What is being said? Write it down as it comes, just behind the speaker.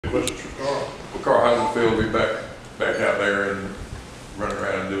questions for Carl? Well, Carl, how does it feel to be back out there and running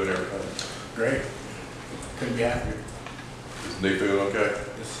around and doing everything? Great. Couldn't be happier. Does the knee feel okay?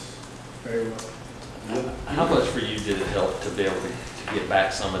 It's very well. How much for you did it help to be able to get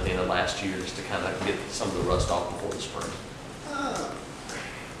back some at the end of last year, just to kind of get some of the rust off before the spring?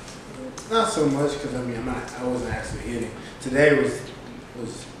 Not so much because I wasn't actually hitting. Today was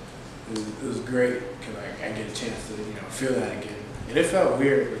great because I get a chance to feel that again, and it felt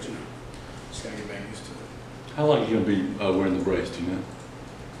weird, but just gotta get back used to it. How long are you gonna be wearing the brace? Do you know?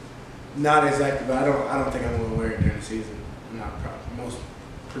 Not exactly, but I don't think I'm gonna wear it during the season. I'm not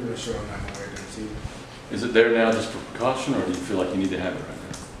pretty much sure I'm not gonna wear it during the season. Is it there now just for precaution, or do you feel like you need to have it right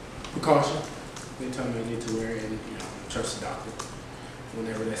now? Precaution. They tell me I need to wear it, and trust the doctor.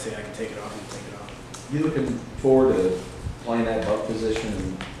 Whenever they say I can take it off, I take it off. You looking forward to playing that buck position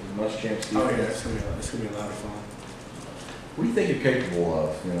and Muschamps defense? Oh yeah, it's gonna be a lot of fun. What do you think you're capable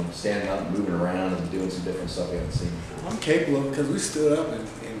of? Standing up, and moving around, and doing some different stuff we haven't seen before. I'm capable of it because we stood up and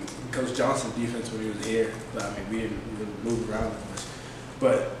Coach Johnson's defense when he was here. But we didn't really move around that much.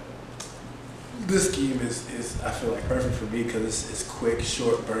 But this scheme is I feel like perfect for me because it's quick,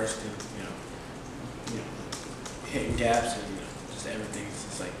 short burst, and hitting gaps and just everything.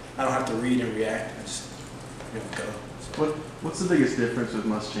 It's like I don't have to read and react. I just go. So, What's the biggest difference with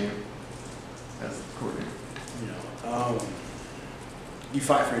Muschamp as the coordinator? You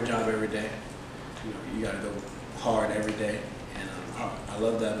fight for a job every day. You got to go hard every day, and I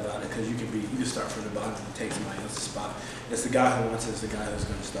love that about it because you can start from the bottom and take somebody else's spot. It's the guy who wants it. It's the guy who's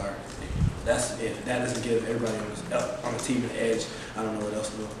going to start. That's it. That doesn't give everybody on the team an edge. I don't know what else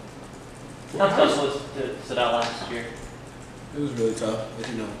to do. How tough was it to sit out last year? It was really tough, but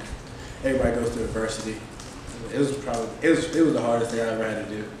everybody goes through adversity. It was the hardest thing I ever had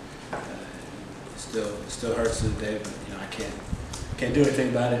to do. It still hurts to the day, but I can't do anything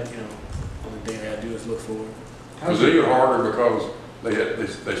about it. Only thing I gotta do is look forward. Was it even harder because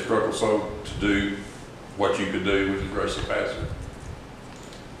they struggled so to do what you could do with aggressive passing?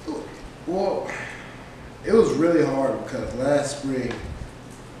 Well, it was really hard because last spring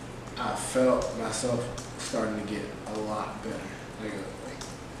I felt myself starting to get a lot better, like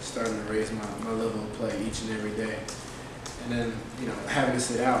starting to raise my level of play each and every day. And then, having to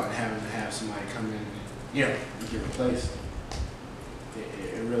sit out and having to have somebody come in and, get replaced,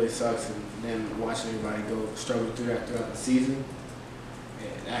 it really sucks. And then watching everybody go struggle throughout the season,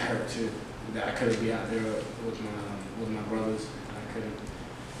 that hurt too. I couldn't be out there with my brothers. And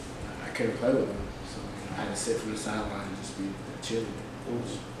I couldn't play with them. So I had to sit from the sideline and just be chilling.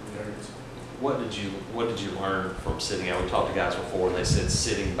 It hurts. What did you learn from sitting out? We talked to guys before, and they said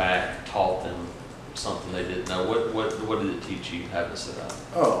sitting back taught them something they didn't know. What did it teach you having to sit out?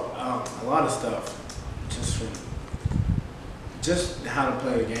 A lot of stuff. Just how to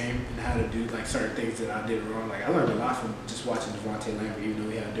play the game and how to do certain things that I did wrong. I learned a lot from just watching Devontae Lambert, even though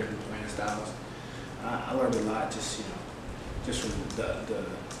we had different playing styles. I learned a lot just from the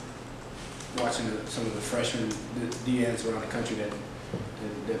watching some of the freshmen DNs around the country that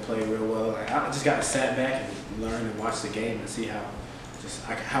play real well. I just got to sat back and learn and watch the game and see how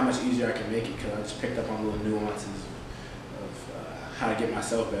much easier I can make it because I just picked up on little nuances of how to get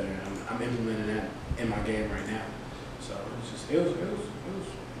myself better. And I'm implementing that in my game right now. So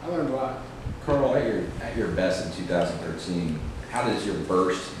I learned a lot. Carl, at your best in 2013, how does your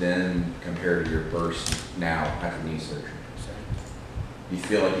burst then compare to your burst now after knee surgery? Do you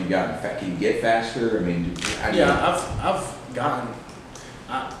feel like you've gotten can you get faster? I've gotten.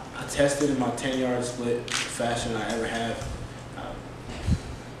 I tested in my 10-yard split faster than I ever have.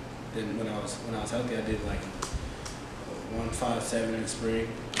 Then when I was healthy, I did 1.57 in the spring.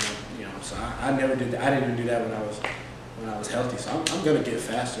 So I never did that. I didn't even do that when I was healthy. So I'm gonna get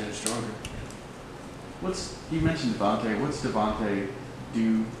faster and stronger. You mentioned Devontae. What's Devontae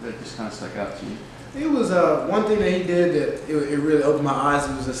do that just kind of stuck out to you? It was one thing that he did that it really opened my eyes.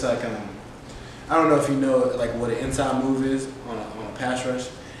 It was just I don't know if you know what an inside move is on a pass rush.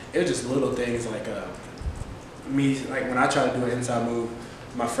 It was just little things me when I try to do an inside move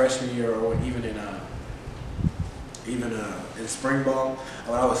my freshman year or even in spring ball,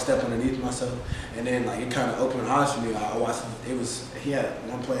 I would step underneath myself, and then it kind of opened eyes for me. I watched he had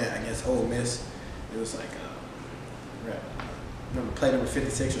one play I guess Ole Miss. It was remember play number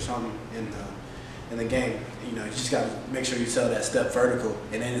 56 or something in the game. You just got to make sure you sell that step vertical,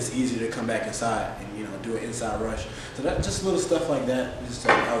 and then it's easier to come back inside and do an inside rush. So that just little stuff like that. I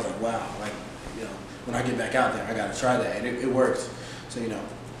was like, wow, when I get back out there, I got to try that, and it works. So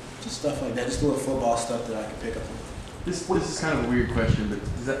just stuff like that, just little football stuff that I can pick up on. This is kind of a weird question, but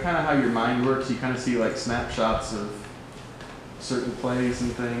is that kind of how your mind works? You kind of see snapshots of certain plays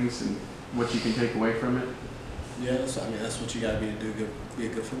and things and what you can take away from it? Yeah, that's what you got to be to be a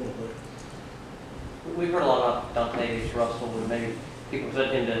good football player. We've heard a lot about Dante Russell, and maybe people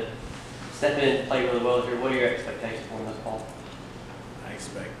expect him to step in and play really well. What are your expectations for him this fall? I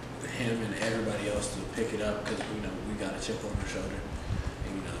expect him and everybody else to pick it up because we got a chip on our shoulder.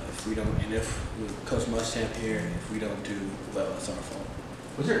 And if we don't, and if Coach Muschamp here, if we don't do well, it's our fault.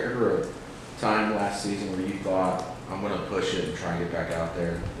 Was there ever a time last season where you thought, I'm going to push it and try and get back out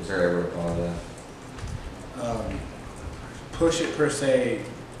there? Was there ever a thought of that? Push it per se,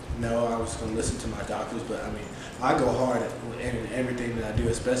 no. I was going to listen to my doctors, but I go hard in everything that I do,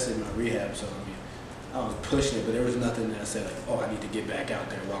 especially in my rehab. So I was pushing it, but there was nothing that I said like, oh, I need to get back out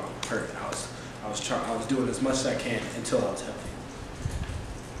there while I'm hurt. I was doing as much as I can until I was healthy.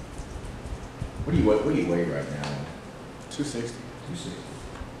 What do you weigh right now? 260. 260.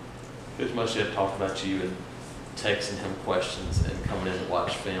 Coach Muschamp talked about you and texting him questions and coming in to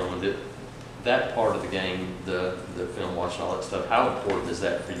watch film. And that part of the game, the film watching, all that stuff, how important is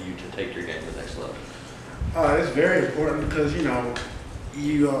that for you to take your game to the next level? It's very important because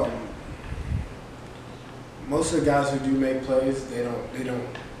most of the guys who do make plays, they don't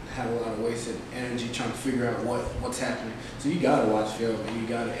have a lot of wasted energy trying to figure out what's happening. So you gotta watch film, and you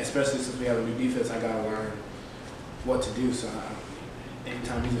gotta, especially since we have a new defense, I gotta learn what to do. So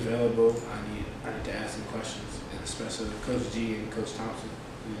anytime he's available, I need to ask him questions, and especially Coach G and Coach Thompson,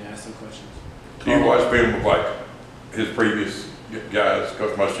 I need to ask them questions. Do you watch film of like his previous guys,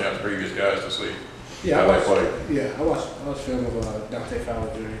 Coach Muschamp's previous guys, to see how they play? Yeah, I watch film of Dante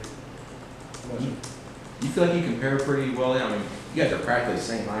Fowler Jr. I watch him. You feel like you compare pretty well? I mean, you guys are practically the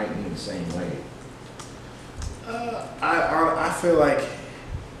same height and even the same weight. I feel like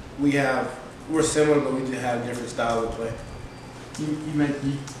we're similar, but we do have different styles of play.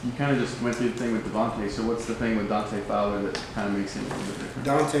 You kind of just went through the thing with Devontae. So what's the thing with Dante Fowler that kind of makes him a little bit different?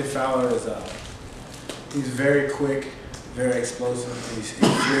 Dante Fowler is he's very quick, very explosive. He's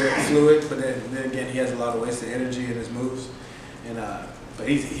very fluid, but then again he has a lot of wasted energy in his moves. And but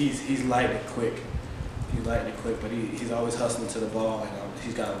he's light and quick. He's light and quick, but he's always hustling to the ball, and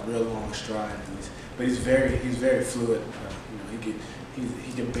he's got a real long stride. But he's very fluid.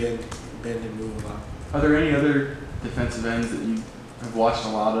 He can bend and move a lot. Are there any other defensive ends that you have watched a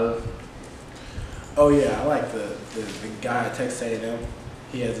lot of? Oh yeah, I like the guy at Texas A&M.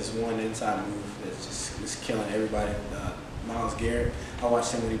 He has this one inside move that's just killing everybody. Miles Garrett. I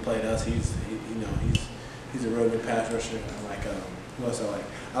watched him when he played us. He's a real good pass rusher. I like who else I like?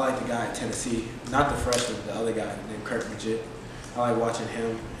 I like the guy at Tennessee, not the freshman, the other guy named Kirk Magid. I like watching him.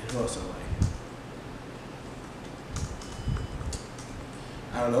 And who else I like?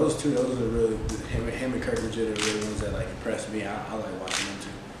 I don't know, those are really, him and Kirk Magid are the really ones that like impress me. I like watching them too.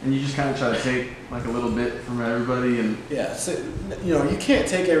 And you just kind of try to take like a little bit from everybody, and yeah, so, you can't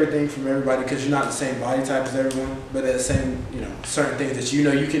take everything from everybody because you're not the same body type as everyone. But at the same, certain things that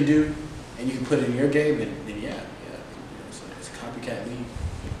you can do, and you can put it in your game, then yeah, it's a copycat league.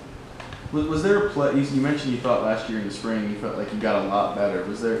 Was there a play, you mentioned you thought last year in the spring you felt like you got a lot better.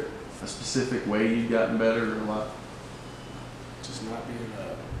 Was there a specific way you'd gotten better or a lot? Just not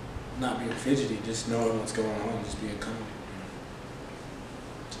being fidgety, just knowing what's going on, just being calm.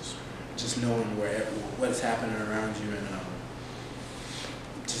 Just knowing what's happening around you, and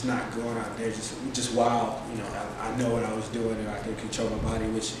just not going out there just wild. I know what I was doing, and I could control my body,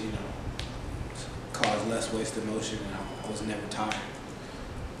 which caused less wasted motion, and I was never tired.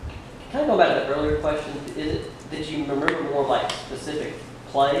 Can I go back to the earlier question? Did you remember more like specific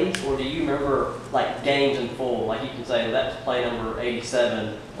plays, or do you remember like games in full? Like you can say, well, that's play number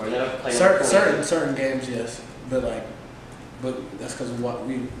 87, or that's play number 20. Certain games, yes, but that's because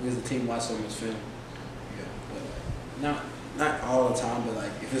we as a team watch so much film. Yeah, but not all the time, but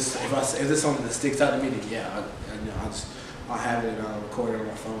like if it's something that sticks out to me, then yeah, I'll have it recorded on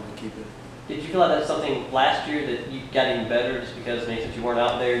my phone and keep it. Did you feel like that's something last year that you got even better just because since you weren't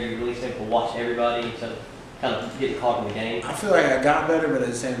out there, you really able to watch everybody instead of kind of getting caught in the game? I feel like I got better, but at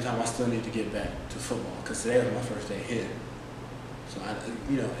the same time, I still need to get back to football because today was my first day hitting. So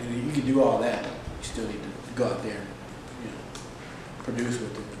and you can do all that, but you still need to go out there and produce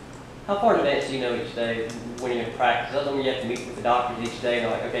with it. How far in advance do you know each day when you're in practice? Is that something you have to meet with the doctors each day and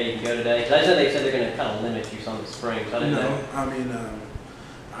they're like, okay, you can go today? Because they said they're going to kind of limit you some in the spring. So I didn't know. I mean,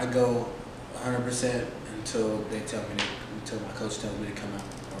 I go 100% until my coach tells me to come out.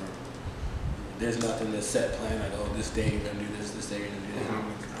 Or there's nothing that's set plan like, oh, this day you're gonna do this day you're gonna do that.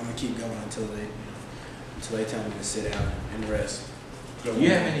 I'm gonna keep going until they tell me to sit down and rest. Do you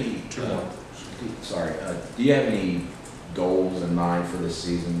have any? Do you have any goals in mind for this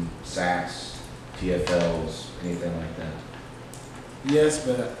season? Sacks, TFLs, anything like that? Yes,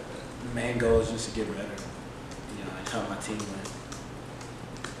 but the main goal is just to get better. You know, and help my team win.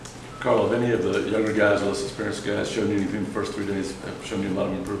 Carl, have any of the younger guys, less experienced guys, shown you anything the first 3 days, have shown you a lot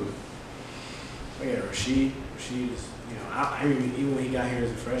of improvement? But yeah, Rashid is, you know, I mean, even when he got here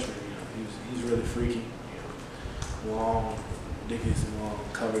as a freshman, you know, he's really freaky. You know, long, ridiculously long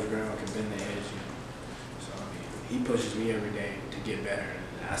coverage ground, can bend the edge. You know, so I mean, he pushes me every day to get better,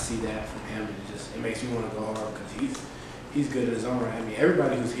 and I see that from him, and it makes me want to go hard because he's good in his own right. I mean,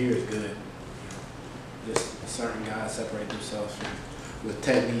 everybody who's here is good. You know, just certain guys separate themselves with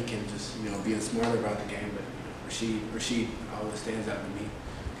technique and just, you know, being smarter about the game. But you know, Rashid always stands out to me.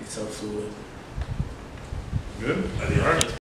 He's so fluid. Good. All right.